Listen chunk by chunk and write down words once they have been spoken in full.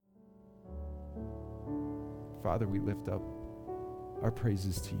Father, we lift up our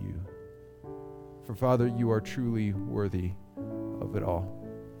praises to you. For Father, you are truly worthy of it all.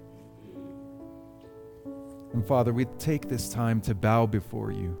 And Father, we take this time to bow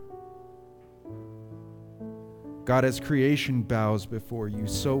before you. God, as creation bows before you,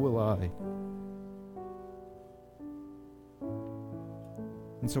 so will I.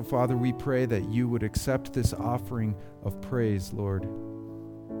 And so, Father, we pray that you would accept this offering of praise, Lord.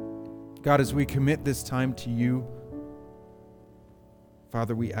 God, as we commit this time to you,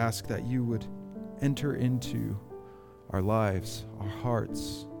 Father, we ask that you would enter into our lives, our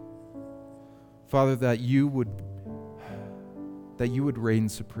hearts. Father, that you would reign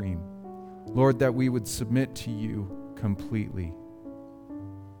supreme. Lord, that we would submit to you completely.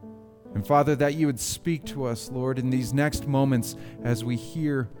 And Father, that you would speak to us, Lord, in these next moments as we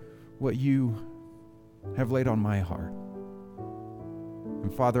hear what you have laid on my heart.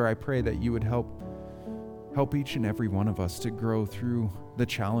 And Father, I pray that you would help each and every one of us to grow through the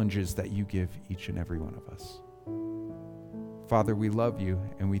challenges that you give each and every one of us. Father, we love you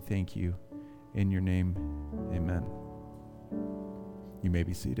and we thank you. In your name, amen. You may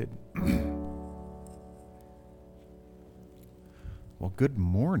be seated. Well, good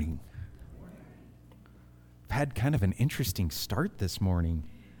morning. I've had kind of an interesting start this morning.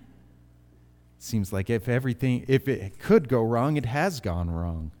 Seems like if it could go wrong, it has gone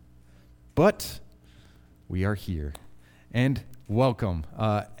wrong. But we are here. And welcome.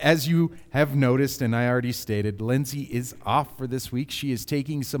 As you have noticed, and I already stated, Lindsay is off for this week. She is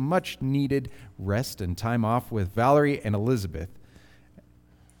taking some much-needed rest and time off with Valerie and Elizabeth.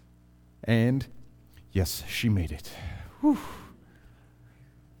 And yes, she made it. Whew.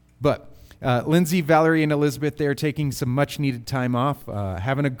 But Lindsay, Valerie, and Elizabeth, they're taking some much-needed time off,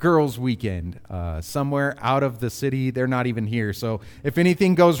 having a girls' weekend somewhere out of the city. They're not even here. So if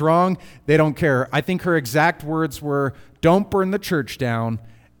anything goes wrong, they don't care. I think her exact words were, "Don't burn the church down,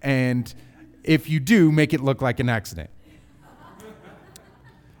 and if you do, make it look like an accident."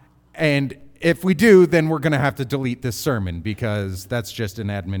 And if we do, then we're going to have to delete this sermon because that's just an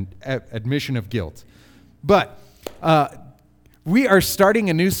admission of guilt. But we are starting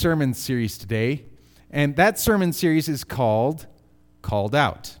a new sermon series today, and that sermon series is called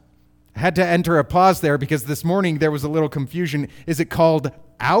Out. I had to enter a pause there because this morning there was a little confusion. Is it called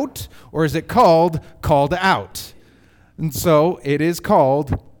Out or is it called Out? And so it is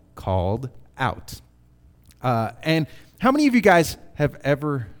called Out. And how many of you guys have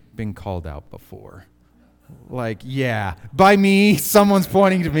ever been called out before? Like, yeah, by me, someone's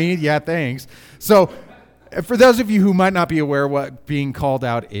pointing to me. Yeah, thanks. So for those of you who might not be aware what being called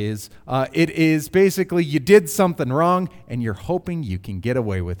out is, it is basically you did something wrong and you're hoping you can get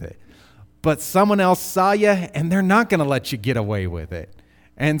away with it. But someone else saw you and they're not going to let you get away with it.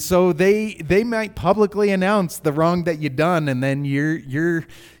 And so they might publicly announce the wrong that you've done, and then you've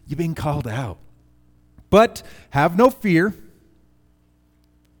been called out. But have no fear.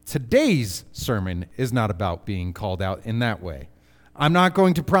 Today's sermon is not about being called out in that way. I'm not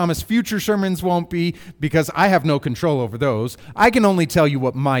going to promise future sermons won't be, because I have no control over those. I can only tell you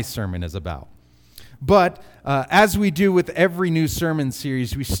what my sermon is about. But as we do with every new sermon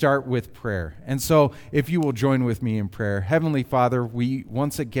series, we start with prayer. And so if you will join with me in prayer. Heavenly Father, we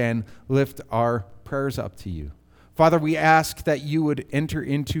once again lift our prayers up to you. Father, we ask that you would enter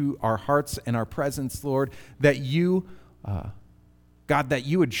into our hearts and our presence, Lord, that you, God, that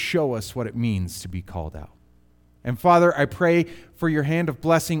you would show us what it means to be called out. And Father, I pray for your hand of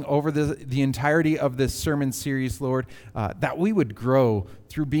blessing over the entirety of this sermon series, Lord, that we would grow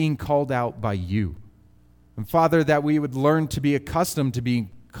through being called out by you. And Father, that we would learn to be accustomed to being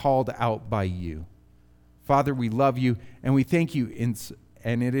called out by you. Father, we love you and we thank you,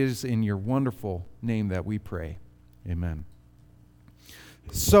 and it is in your wonderful name that we pray. Amen.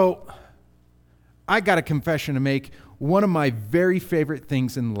 So, I got a confession to make. One of my very favorite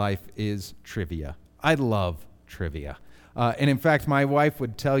things in life is trivia. I love trivia. And in fact, my wife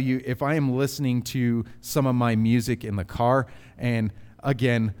would tell you if I am listening to some of my music in the car, and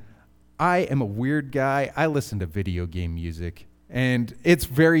again, I am a weird guy. I listen to video game music, and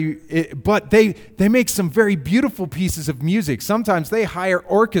but they make some very beautiful pieces of music. Sometimes they hire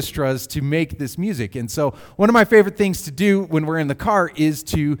orchestras to make this music. And so one of my favorite things to do when we're in the car is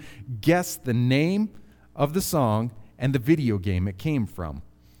to guess the name of the song and the video game it came from.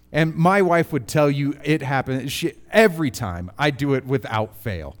 And my wife would tell you it happens every time. I do it without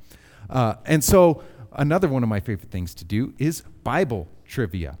fail. And so another one of my favorite things to do is Bible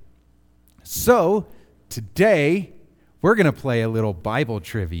trivia. So today we're going to play a little Bible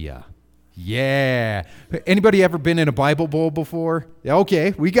trivia. Yeah. Anybody ever been in a Bible bowl before?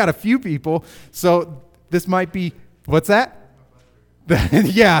 Okay, we got a few people. So This might be, what's that?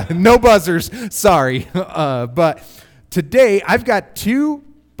 Yeah, no buzzers. Sorry. But today I've got 2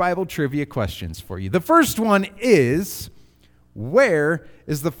 Bible trivia questions for you. The first one is, where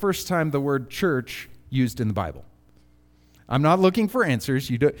is the first time the word church used in the Bible? I'm not looking for answers.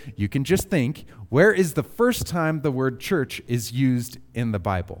 You can just think, where is the first time the word church is used in the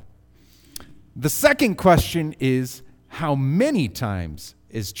Bible? The second question is, how many times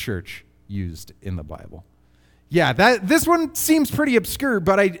is church used in the Bible? Yeah, this one seems pretty obscure,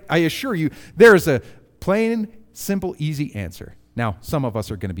 but I assure you, there is a plain, simple, easy answer. Now, some of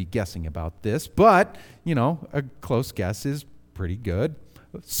us are going to be guessing about this, but, a close guess is pretty good.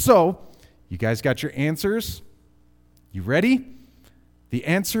 So, you guys got your answers? You ready? The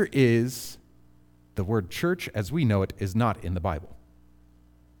answer is, the word church as we know it is not in the Bible.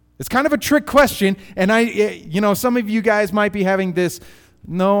 It's kind of a trick question, and some of you guys might be having this,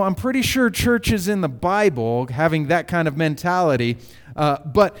 no, I'm pretty sure church is in the Bible, having that kind of mentality.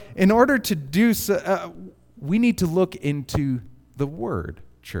 But in order to do so, we need to look into the word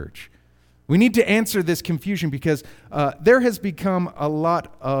church. We need to answer this confusion because there has become a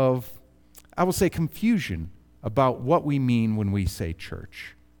lot of, I will say, confusion about what we mean when we say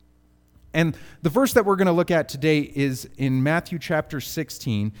church. And the verse that we're going to look at today is in Matthew chapter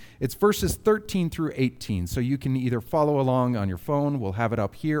 16. It's verses 13 through 18. So you can either follow along on your phone, we'll have it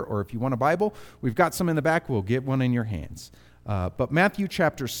up here, or if you want a Bible, we've got some in the back, we'll get one in your hands. But Matthew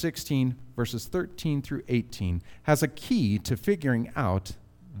chapter 16, verses 13 through 18, has a key to figuring out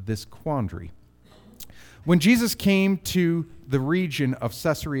this quandary. When Jesus came to the region of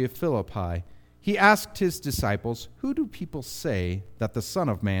Caesarea Philippi, he asked his disciples, "Who do people say that the Son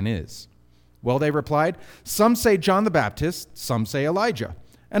of Man is?" Well, they replied, "Some say John the Baptist, some say Elijah,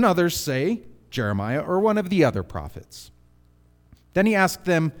 and others say Jeremiah or one of the other prophets." Then he asked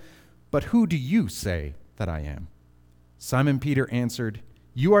them, "But who do you say that I am?" Simon Peter answered,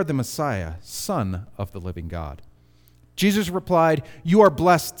 "You are the Messiah, Son of the living God." Jesus replied, "You are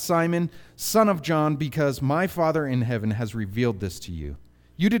blessed, Simon, son of John, because my Father in heaven has revealed this to you.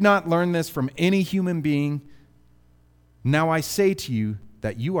 You did not learn this from any human being. Now I say to you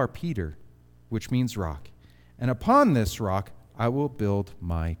that you are Peter, which means rock. And upon this rock I will build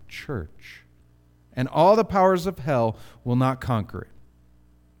my church. And all the powers of hell will not conquer it."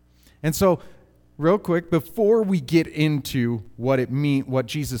 And so, real quick, before we get into what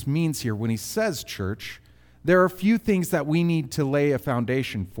Jesus means here when he says church, there are a few things that we need to lay a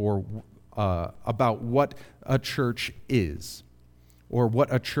foundation for about what a church is or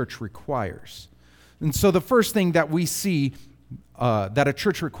what a church requires. And so the first thing that we see that a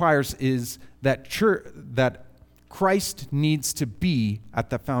church requires is that Christ needs to be at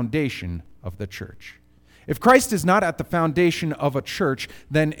the foundation of the church. If Christ is not at the foundation of a church,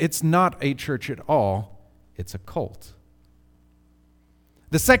 then it's not a church at all, it's a cult.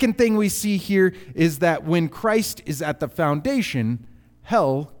 The second thing we see here is that when Christ is at the foundation,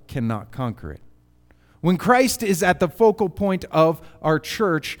 hell cannot conquer it. When Christ is at the focal point of our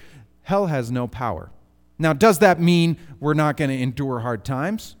church, hell has no power. Now, does that mean we're not going to endure hard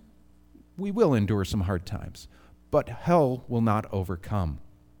times? We will endure some hard times, but hell will not overcome.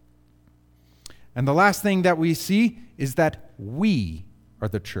 And the last thing that we see is that we are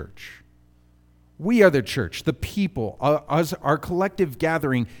the church. We are the church, the people. Our collective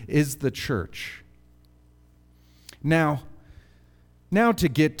gathering is the church. Now to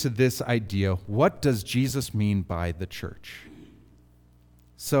get to this idea, what does Jesus mean by the church?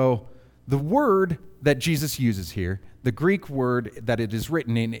 So the word that Jesus uses here, the Greek word that it is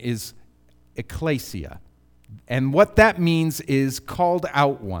written in is ekklesia. And what that means is called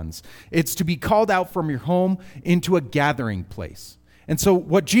out ones. It's to be called out from your home into a gathering place. And so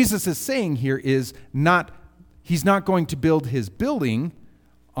what Jesus is saying here is he's not going to build his building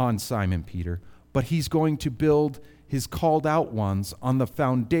on Simon Peter, but he's going to build his called out ones on the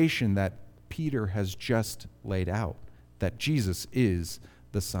foundation that Peter has just laid out, that Jesus is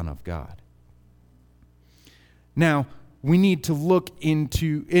the Son of God. Now, we need to look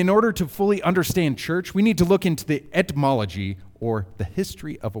into, in order to fully understand church, we need to look into the etymology or the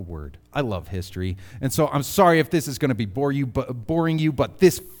history of a word. I love history, and so I'm sorry if this is going to be boring you, but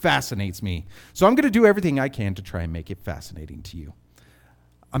this fascinates me. So I'm going to do everything I can to try and make it fascinating to you.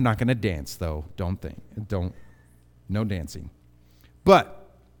 I'm not going to dance, though. No dancing.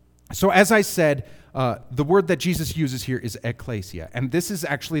 But, so as I said, the word that Jesus uses here is ekklesia, and this is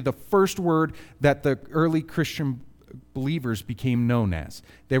actually the first word that the early Christian believers became known as.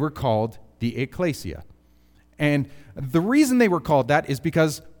 They were called the ecclesia. And the reason they were called that is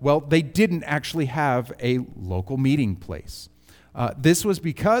because, well, they didn't actually have a local meeting place. This was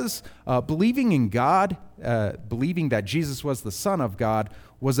because believing in God, believing that Jesus was the Son of God,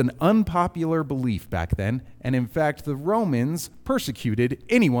 was an unpopular belief back then, and in fact, the Romans persecuted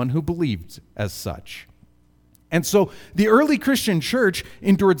anyone who believed as such. And so the early Christian church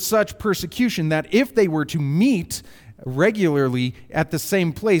endured such persecution that if they were to meet regularly at the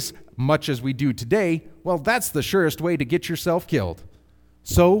same place, much as we do today, well, that's the surest way to get yourself killed.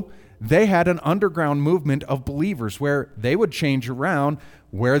 So they had an underground movement of believers where they would change around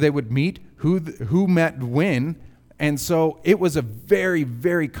where they would meet, who met when. And so it was a very,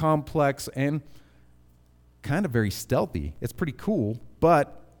 very complex and kind of very stealthy. It's pretty cool,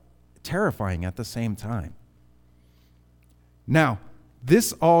 but terrifying at the same time. Now,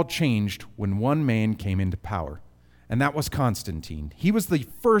 this all changed when one man came into power, and that was Constantine. He was the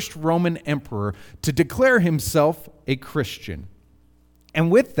first Roman emperor to declare himself a Christian.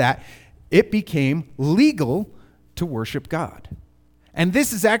 And with that, it became legal to worship God. And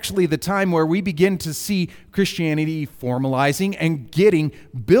this is actually the time where we begin to see Christianity formalizing and getting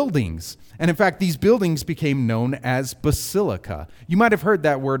buildings. And in fact, these buildings became known as basilica. You might have heard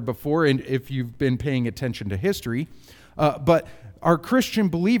that word before if you've been paying attention to history. But our Christian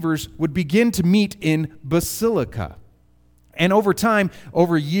believers would begin to meet in basilica. And over time,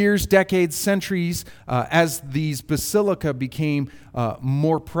 over years, decades, centuries, as these basilica became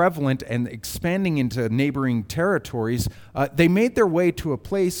more prevalent and expanding into neighboring territories, they made their way to a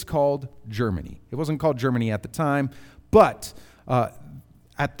place called Germany. It wasn't called Germany at the time, but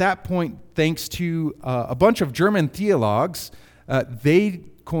at that point, thanks to a bunch of German theologues, they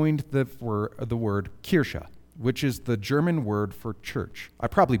coined the word Kirche, which is the German word for church. I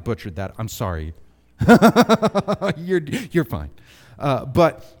probably butchered that. I'm sorry. You're fine.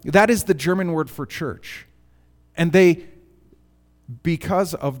 But that is the German word for church. And they,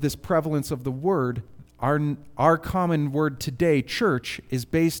 because of this prevalence of the word, our common word today, church, is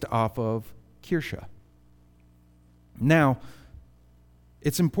based off of Kirche. Now,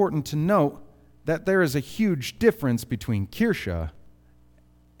 it's important to note that there is a huge difference between Kirche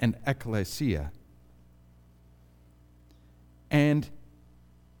and ecclesia. And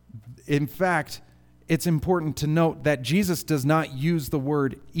in fact, it's important to note that Jesus does not use the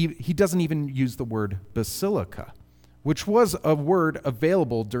word, he doesn't even use the word basilica, which was a word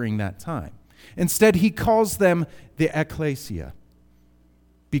available during that time. Instead, he calls them the ecclesia,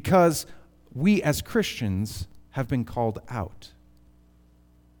 because we as Christians have been called out.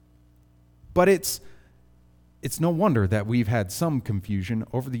 But it's no wonder that we've had some confusion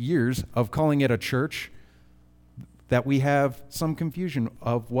over the years of calling it a church, that we have some confusion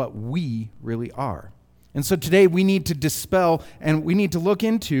of what we really are. And so today we need to dispel and we need to look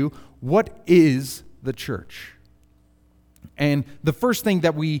into what is the church. And the first thing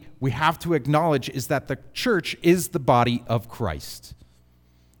that we have to acknowledge is that the church is the body of Christ.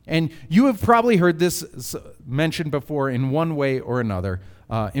 And you have probably heard this mentioned before in one way or another.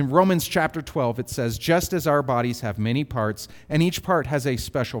 In Romans chapter 12, it says, just as our bodies have many parts, and each part has a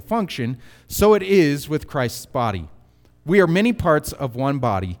special function, so it is with Christ's body. We are many parts of one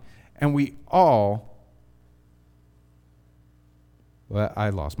body, and we all... Well, I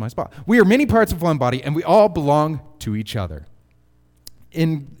lost my spot. We are many parts of one body, and we all belong to each other.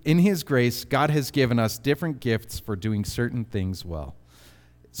 In His grace, God has given us different gifts for doing certain things well.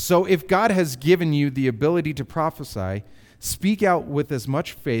 So if God has given you the ability to prophesy, speak out with as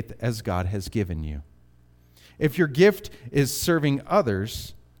much faith as God has given you. If your gift is serving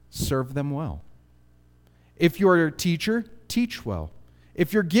others, serve them well. If you're a teacher, teach well.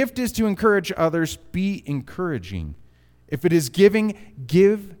 If your gift is to encourage others, be encouraging. If it is giving,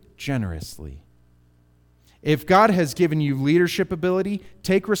 give generously. If God has given you leadership ability,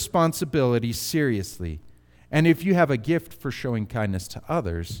 take responsibility seriously. And if you have a gift for showing kindness to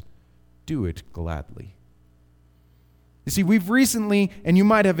others, do it gladly. You see, we've recently, and you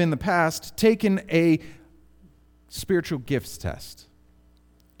might have in the past, taken a spiritual gifts test.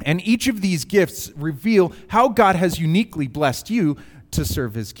 And each of these gifts reveal how God has uniquely blessed you to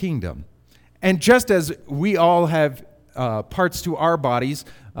serve His kingdom. And just as we all have parts to our bodies,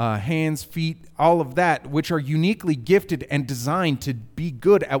 hands, feet, all of that, which are uniquely gifted and designed to be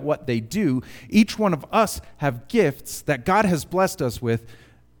good at what they do, each one of us have gifts that God has blessed us with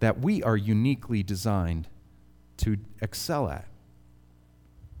that we are uniquely designed to excel at.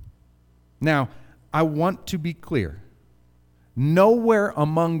 Now, I want to be clear. Nowhere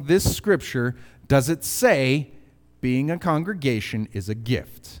among this scripture does it say being a congregation is a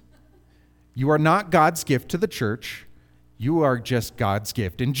gift. You are not God's gift to the church. You are just God's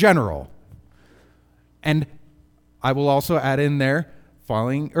gift in general. And I will also add in there,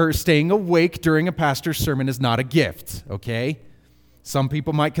 staying awake during a pastor's sermon is not a gift, okay? Some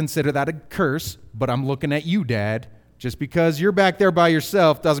people might consider that a curse, but I'm looking at you, Dad. Just because you're back there by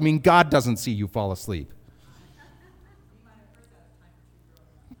yourself doesn't mean God doesn't see you fall asleep.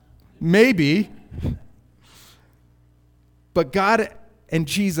 Maybe. But God and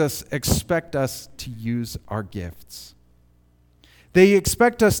Jesus expect us to use our gifts. They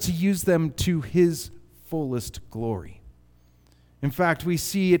expect us to use them to His fullest glory. In fact, we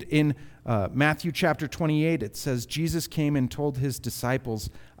see it in Matthew chapter 28. It says, Jesus came and told His disciples,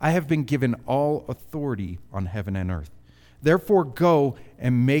 I have been given all authority on heaven and earth. Therefore go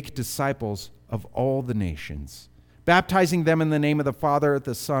and make disciples of all the nations, baptizing them in the name of the Father,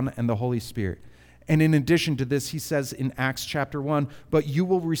 the Son, and the Holy Spirit. And in addition to this, He says in Acts chapter 1, but you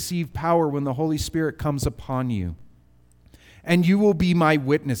will receive power when the Holy Spirit comes upon you. And you will be my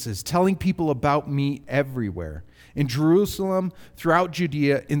witnesses, telling people about me everywhere, in Jerusalem, throughout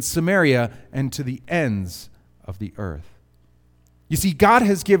Judea, in Samaria, and to the ends of the earth. You see, God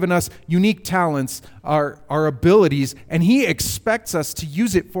has given us unique talents, our abilities, and He expects us to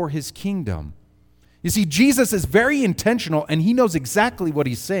use it for His kingdom. You see, Jesus is very intentional, and He knows exactly what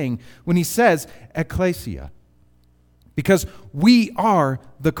He's saying when He says ecclesia, because we are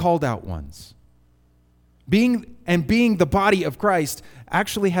the called out ones. Being the body of Christ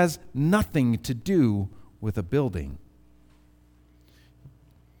actually has nothing to do with a building.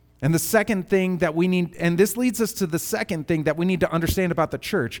 And the second thing that we need, and this leads us to the second thing that we need to understand about the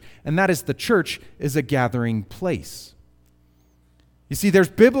church, and that is the church is a gathering place. You see, there's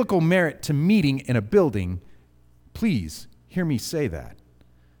biblical merit to meeting in a building. Please hear me say that.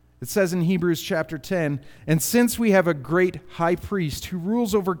 It says in Hebrews chapter 10, and since we have a great high priest who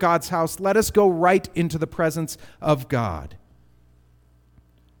rules over God's house, let us go right into the presence of God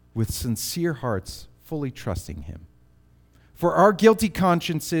with sincere hearts, fully trusting Him. For our guilty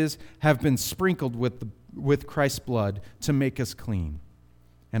consciences have been sprinkled with Christ's blood to make us clean,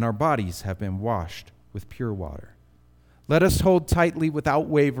 and our bodies have been washed with pure water. Let us hold tightly without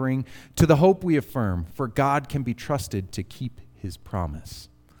wavering to the hope we affirm, for God can be trusted to keep His promise.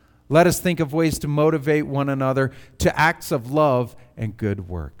 Let us think of ways to motivate one another to acts of love and good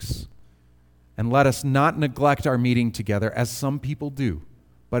works. And let us not neglect our meeting together as some people do,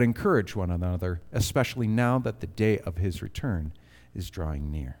 but encourage one another, especially now that the day of His return is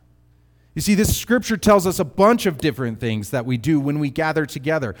drawing near. You see, this scripture tells us a bunch of different things that we do when we gather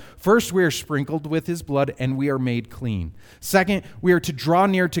together. First, we are sprinkled with His blood and we are made clean. Second, we are to draw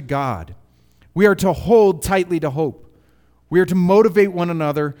near to God. We are to hold tightly to hope. We are to motivate one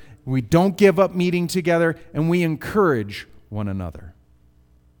another. We don't give up meeting together, and we encourage one another.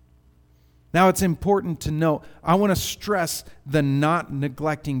 Now, it's important to note, I want to stress the not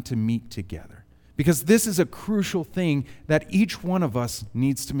neglecting to meet together, because this is a crucial thing that each one of us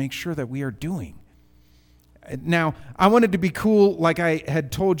needs to make sure that we are doing. Now, I wanted to be cool, like I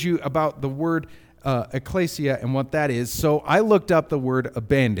had told you about the word ecclesia and what that is, so I looked up the word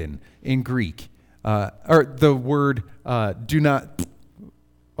abandon in Greek, or the word do not.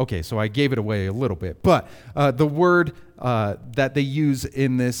 Okay, so I gave it away a little bit, but the word that they use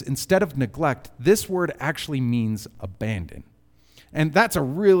in this, instead of neglect, this word actually means abandon. And that's a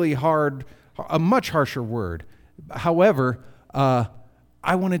really a much harsher word. However,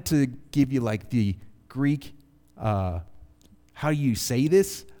 I wanted to give you like the Greek, how you say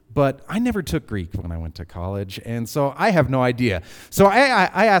this, but I never took Greek when I went to college, and so I have no idea. So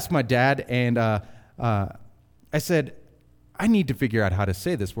I asked my dad, and I said, I need to figure out how to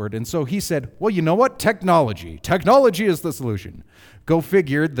say this word. And so he said, well, you know what? Technology. Technology is the solution. Go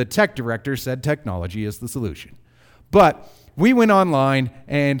figure, the tech director said technology is the solution. But we went online,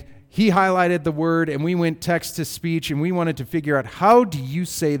 and he highlighted the word, and we went text to speech, and we wanted to figure out, how do you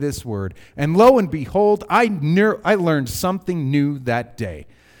say this word? And lo and behold, I learned something new that day.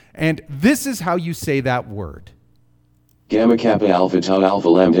 And this is how you say that word. Gamma kappa alpha tau alpha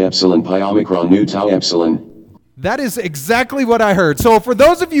lambda epsilon pi omicron nu tau epsilon. That is exactly what I heard. So for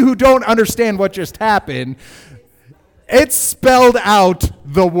those of you who don't understand what just happened, it spelled out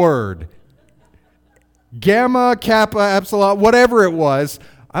the word. Gamma, kappa, epsilon, whatever it was.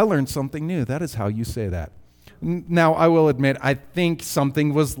 I learned something new. That is how you say that. Now, I will admit, I think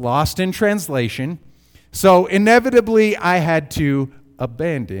something was lost in translation. So inevitably, I had to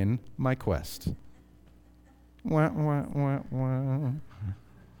abandon my quest. Wah, wah, wah, wah.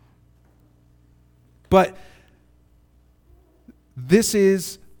 But this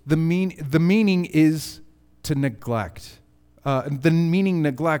is the meaning is to neglect. The meaning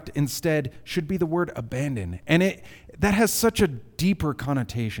neglect instead should be the word abandon. And that has such a deeper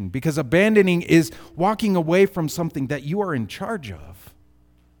connotation, because abandoning is walking away from something that you are in charge of.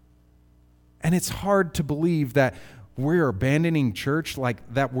 And it's hard to believe that we're abandoning church,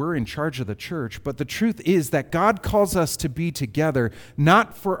 like that we're in charge of the church. But the truth is that God calls us to be together,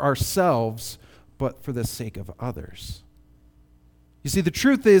 not for ourselves, but for the sake of others. You see, the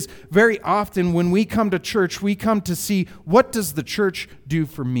truth is, very often when we come to church, we come to see, what does the church do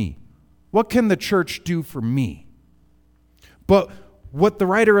for me? What can the church do for me? But what the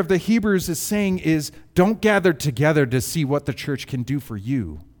writer of the Hebrews is saying is, don't gather together to see what the church can do for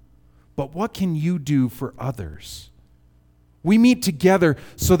you, but what can you do for others? We meet together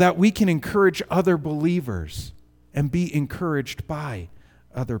so that we can encourage other believers and be encouraged by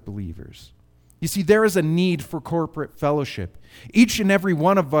other believers. You see, there is a need for corporate fellowship. Each and every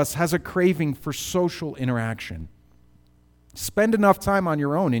one of us has a craving for social interaction. Spend enough time on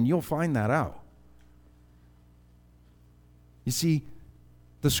your own and you'll find that out. You see,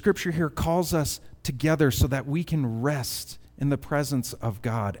 the scripture here calls us together so that we can rest in the presence of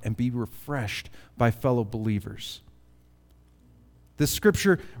God and be refreshed by fellow believers. This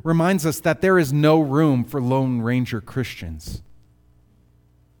scripture reminds us that there is no room for Lone Ranger Christians.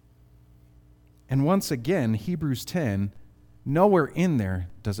 And once again, Hebrews 10, nowhere in there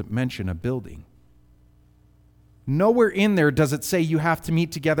does it mention a building. Nowhere in there does it say you have to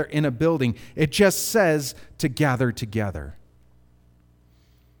meet together in a building. It just says to gather together.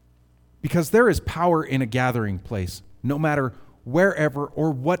 Because there is power in a gathering place, no matter wherever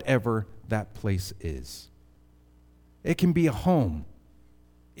or whatever that place is. It can be a home.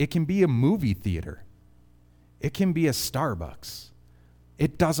 It can be a movie theater. It can be a Starbucks.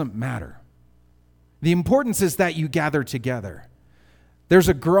 It doesn't matter. The importance is that you gather together. There's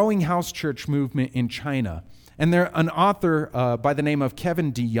a growing house church movement in China, and an author by the name of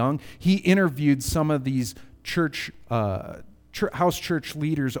Kevin DeYoung, he interviewed some of these house church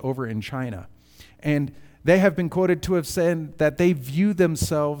leaders over in China. And they have been quoted to have said that they view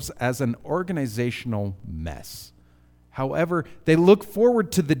themselves as an organizational mess. However, they look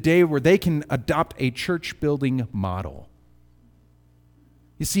forward to the day where they can adopt a church building model.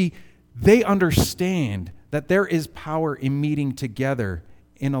 You see, they understand that there is power in meeting together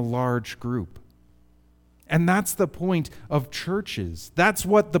in a large group. And that's the point of churches. That's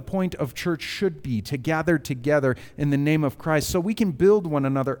what the point of church should be, to gather together in the name of Christ so we can build one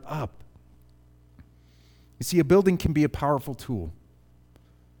another up. You see, a building can be a powerful tool,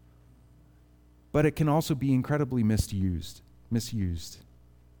 but it can also be incredibly misused.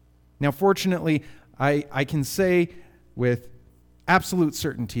 Now, fortunately, I can say with absolute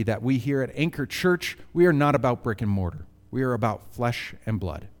certainty that we here at Anchor Church, we are not about brick and mortar. We are about flesh and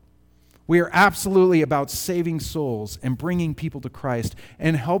blood. We are absolutely about saving souls and bringing people to Christ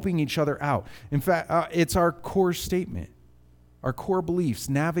and helping each other out. In fact, it's our core statement, our core beliefs: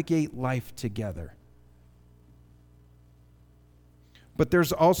 navigate life together. But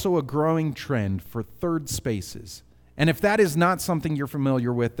there's also a growing trend for third spaces. And if that is not something you're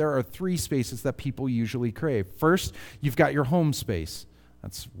familiar with, there are three spaces that people usually crave. First, you've got your home space.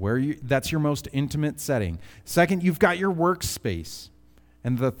 That's your most intimate setting. Second, you've got your workspace.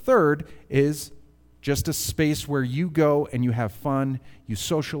 And the third is just a space where you go and you have fun, you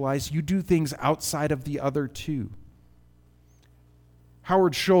socialize, you do things outside of the other two.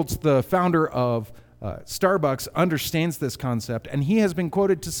 Howard Schultz, the founder of Starbucks, understands this concept, and he has been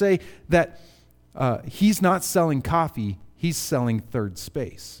quoted to say that he's not selling coffee, he's selling third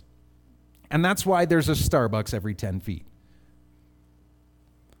space. And that's why there's a Starbucks every 10 feet.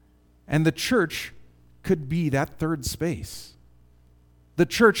 And the church could be that third space. The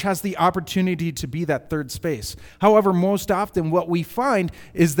church has the opportunity to be that third space. However, most often what we find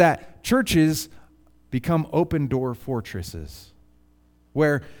is that churches become open-door fortresses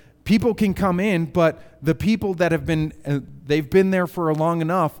where people can come in, but the people that they've been there for long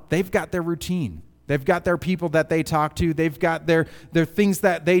enough, they've got their routine. They've got their people that they talk to. They've got their things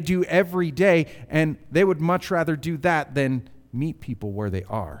that they do every day, and they would much rather do that than meet people where they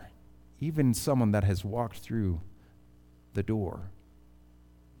are, even someone that has walked through the door.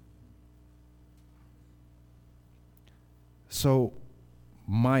 So,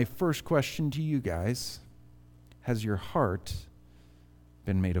 my first question to you guys: has your heart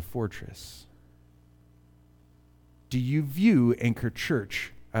been made a fortress? Do you view Anchor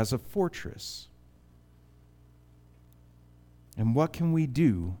Church as a fortress? And what can we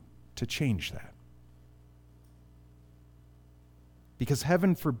do to change that? Because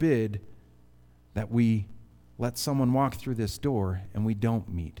heaven forbid that we let someone walk through this door and we don't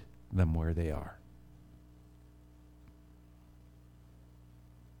meet them where they are.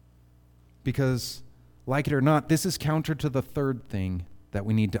 Because, like it or not, this is counter to the third thing that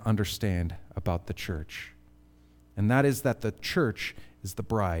we need to understand about the church. And that is that the church is the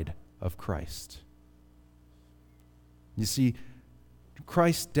bride of Christ. You see,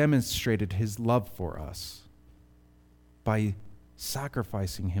 Christ demonstrated his love for us by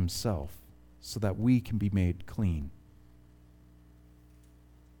sacrificing himself so that we can be made clean.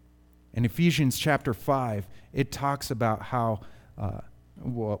 In Ephesians chapter 5, it talks about how,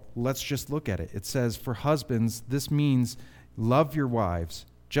 let's just look at it. It says, "For husbands, this means love your wives,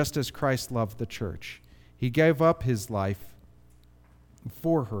 just as Christ loved the church. He gave up his life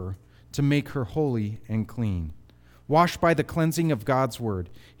for her to make her holy and clean, washed by the cleansing of God's word.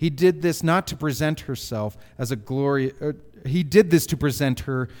 He did this not to present herself as a he did this to present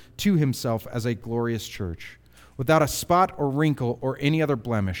her to himself as a glorious church, without a spot or wrinkle or any other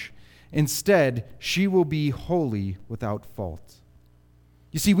blemish. Instead, she will be holy without fault."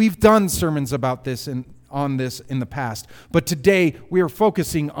 You see, we've done sermons about this on this in the past, but today we are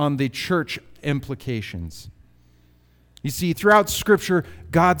focusing on the church implications. You see, throughout Scripture,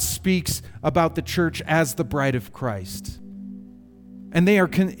 God speaks about the church as the bride of Christ. And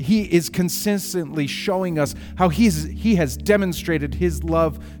he is consistently showing us how he has demonstrated his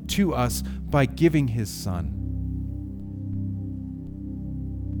love to us by giving his Son.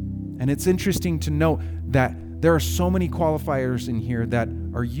 And it's interesting to note that there are so many qualifiers in here that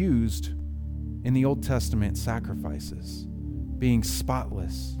are used in the Old Testament sacrifices, being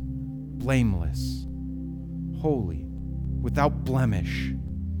spotless, blameless, holy, without blemish.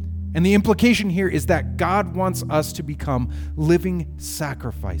 And the implication here is that God wants us to become living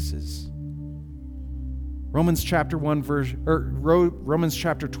sacrifices. Romans chapter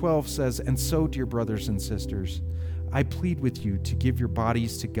 12 says, "And so, dear brothers and sisters, I plead with you to give your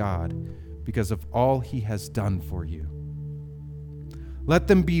bodies to God because of all he has done for you. Let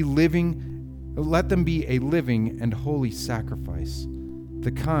them be a living and holy sacrifice,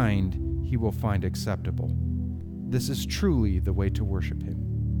 the kind he will find acceptable. This is truly the way to worship him."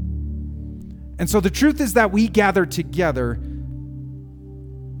 And so the truth is that we gather together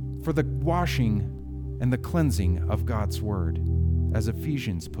for the washing and the cleansing of God's word, as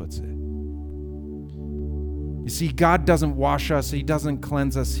Ephesians puts it. You see, God doesn't wash us, he doesn't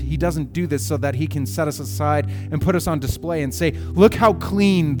cleanse us, he doesn't do this so that he can set us aside and put us on display and say, "Look how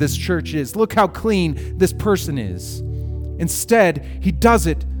clean this church is, look how clean this person is." Instead, he does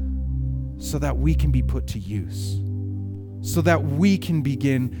it so that we can be put to use, so that we can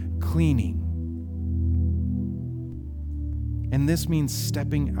begin cleaning. And this means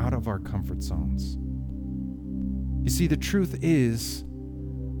stepping out of our comfort zones. You see, the truth is,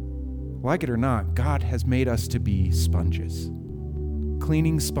 like it or not, God has made us to be sponges,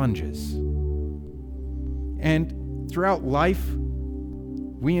 cleaning sponges. And throughout life,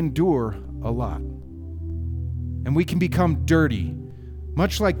 we endure a lot. And we can become dirty,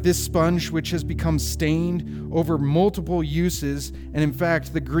 much like this sponge, which has become stained over multiple uses. And in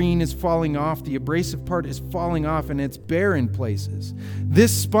fact, the green is falling off, the abrasive part is falling off, and it's bare in places.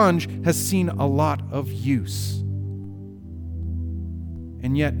 This sponge has seen a lot of use.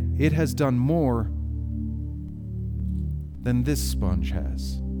 And yet, it has done more than this sponge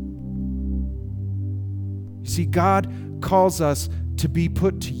has. You see, God calls us to be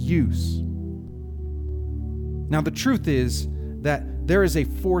put to use. Now, the truth is that there is a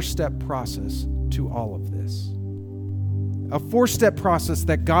 4-step process to all of this. A 4-step process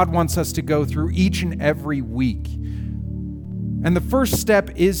that God wants us to go through each and every week. And the first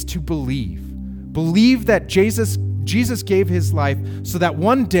step is to believe. Believe that Jesus gave his life so that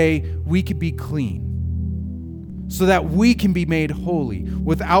one day we could be clean, so that we can be made holy,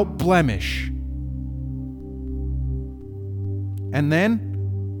 without blemish. And then,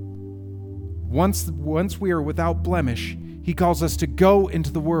 once we are without blemish, he calls us to go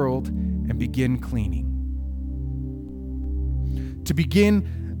into the world and begin cleaning. To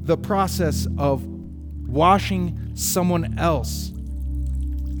begin the process of washing someone else,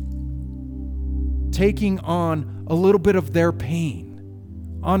 taking on a little bit of their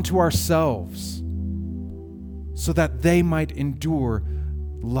pain onto ourselves so that they might endure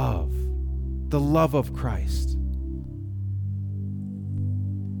love, the love of Christ.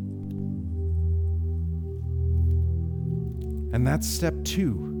 And that's step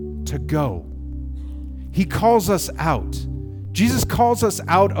 2, to go. He calls us out. Jesus calls us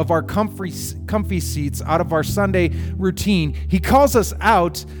out of our comfy seats, out of our Sunday routine. He calls us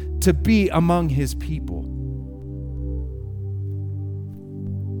out to be among his people.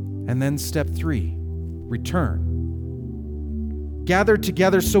 And then step 3, return. Gather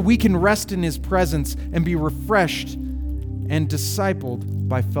together so we can rest in his presence and be refreshed and discipled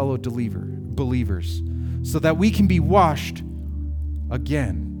by fellow believers, so that we can be washed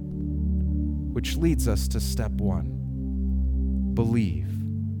again, which leads us to step 1, believe.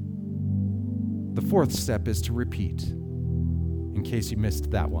 The 4th step is to repeat. in case you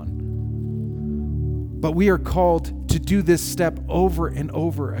missed that one. But we are called to do this step over and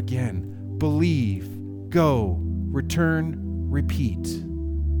over again. Believe, go, return, repeat.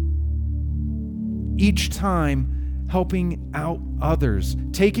 Each time helping out others,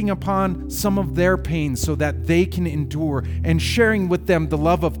 taking upon some of their pain so that they can endure, and sharing with them the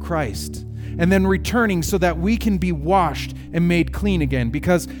love of Christ, and then returning so that we can be washed and made clean again.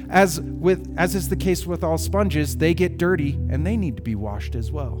 Because as is the case with all sponges, they get dirty and they need to be washed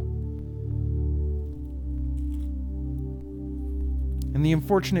as well. And the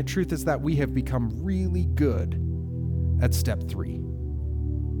unfortunate truth is that we have become really good at step 3.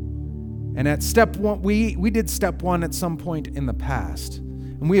 And at step 1, we did step 1 at some point in the past.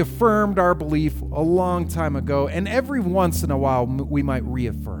 And we affirmed our belief a long time ago. And every once in a while, we might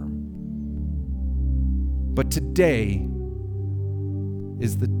reaffirm. But today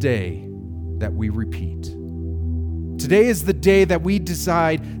is the day that we repeat. Today is the day that we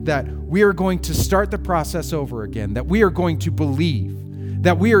decide that we are going to start the process over again, that we are going to believe,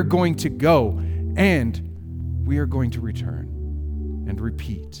 that we are going to go, and we are going to return and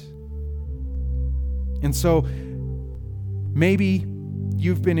repeat. And so maybe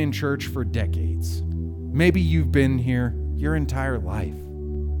you've been in church for decades. Maybe you've been here your entire life.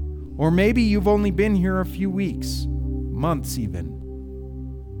 Or maybe you've only been here a few weeks, months even.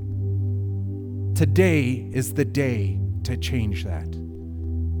 Today is the day to change that.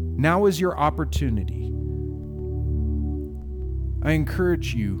 Now is your opportunity. I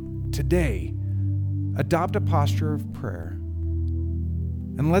encourage you today, adopt a posture of prayer.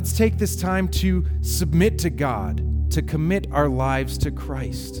 And let's take this time to submit to God, to commit our lives to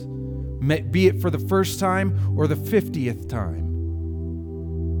Christ, be it for the first time or the 50th time.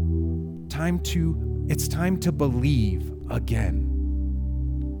 It's time to believe again.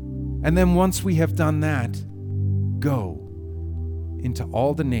 And then once we have done that, go into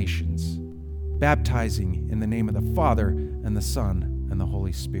all the nations, baptizing in the name of the Father and the Son and the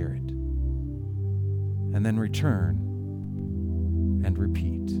Holy Spirit. And then return and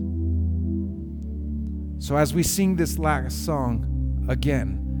repeat. So as we sing this last song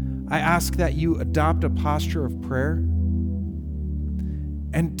again, I ask that you adopt a posture of prayer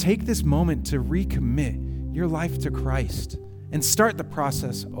and take this moment to recommit your life to Christ and start the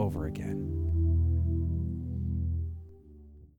process over again.